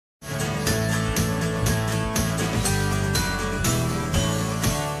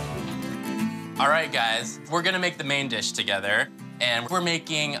right, guys, we're gonna make the main dish together. And we're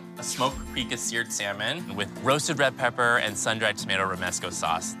making a smoked paprika seared salmon with roasted red pepper and sun-dried tomato romesco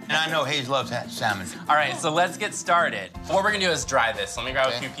sauce. And I know Hayes loves salmon. All right, so let's get started. What we're gonna do is dry this. Let me grab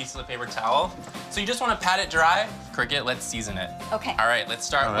a few pieces of paper towel. So you just wanna pat it dry. Cricket, let's season it. Okay. All right, let's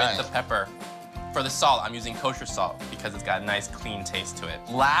start with the pepper. For the salt, I'm using kosher salt because it's got a nice clean taste to it.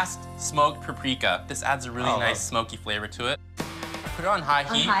 Last, smoked paprika. This adds a really nice smoky flavor to it. Put it on high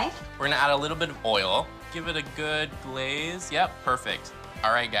heat. We're gonna add a little bit of oil. Give it a good glaze. Yep, perfect.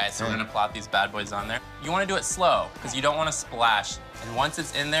 All right, guys, so we're gonna plop these bad boys on there. You wanna do it slow, because you don't wanna splash. And once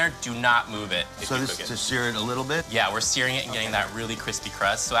it's in there, do not move it. So this is to sear it a little bit? Yeah, we're searing it and getting that really crispy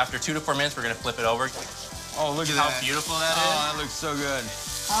crust. So after 2 to 4 minutes, we're gonna flip it over. Oh, look at how that. Beautiful that is. Oh, that looks so good.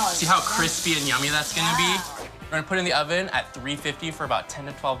 Oh, see how crispy and yummy that's gonna be? We're gonna put it in the oven at 350 for about 10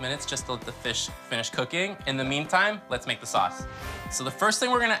 to 12 minutes just to let the fish finish cooking. In the meantime, let's make the sauce. So the first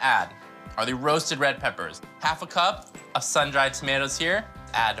thing we're gonna add are the roasted red peppers. Half a cup of sun-dried tomatoes here.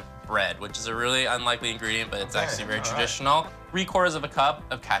 Add bread, which is a really unlikely ingredient, but it's actually very traditional. 3/4 of a cup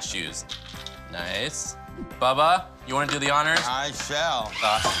of cashews. Nice. Bubba, you wanna do the honors? I shall.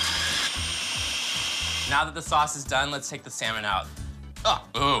 Now that the sauce is done, let's take the salmon out. Oh,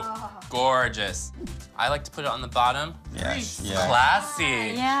 ooh, gorgeous. I like to put it on the bottom. Yes,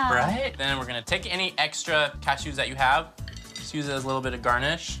 Classy, yeah. right? Then we're gonna take any extra cashews that you have, just use it as a little bit of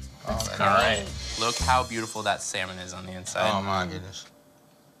garnish. Oh, that's all right. Look how beautiful that salmon is on the inside. Oh my goodness.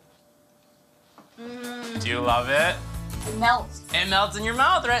 Do you love it? It melts. It melts in your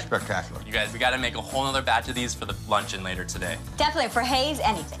mouth, right? Spectacular. You guys, we gotta make a whole nother batch of these for the luncheon later today. Definitely, for Hayes,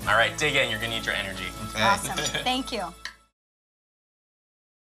 anything. All right, dig in, you're gonna need your energy. Okay. Awesome, thank you.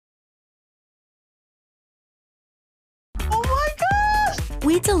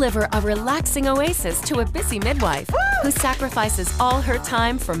 We deliver a relaxing oasis to a busy midwife who sacrifices all her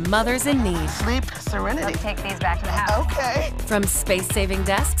time for mothers in need. Sleep serenity. Let's take these back to the house. Okay. From space-saving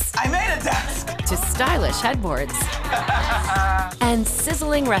desks I made a desk. to stylish headboards and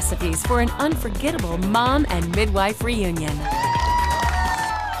sizzling recipes for an unforgettable mom and midwife reunion.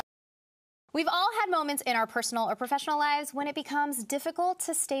 We've all had moments in our personal or professional lives when it becomes difficult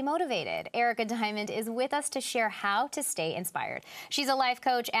to stay motivated. Erica Diamond is with us to share how to stay inspired. She's a life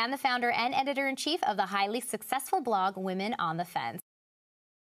coach and the founder and editor-in-chief of the highly successful blog Women on the Fence.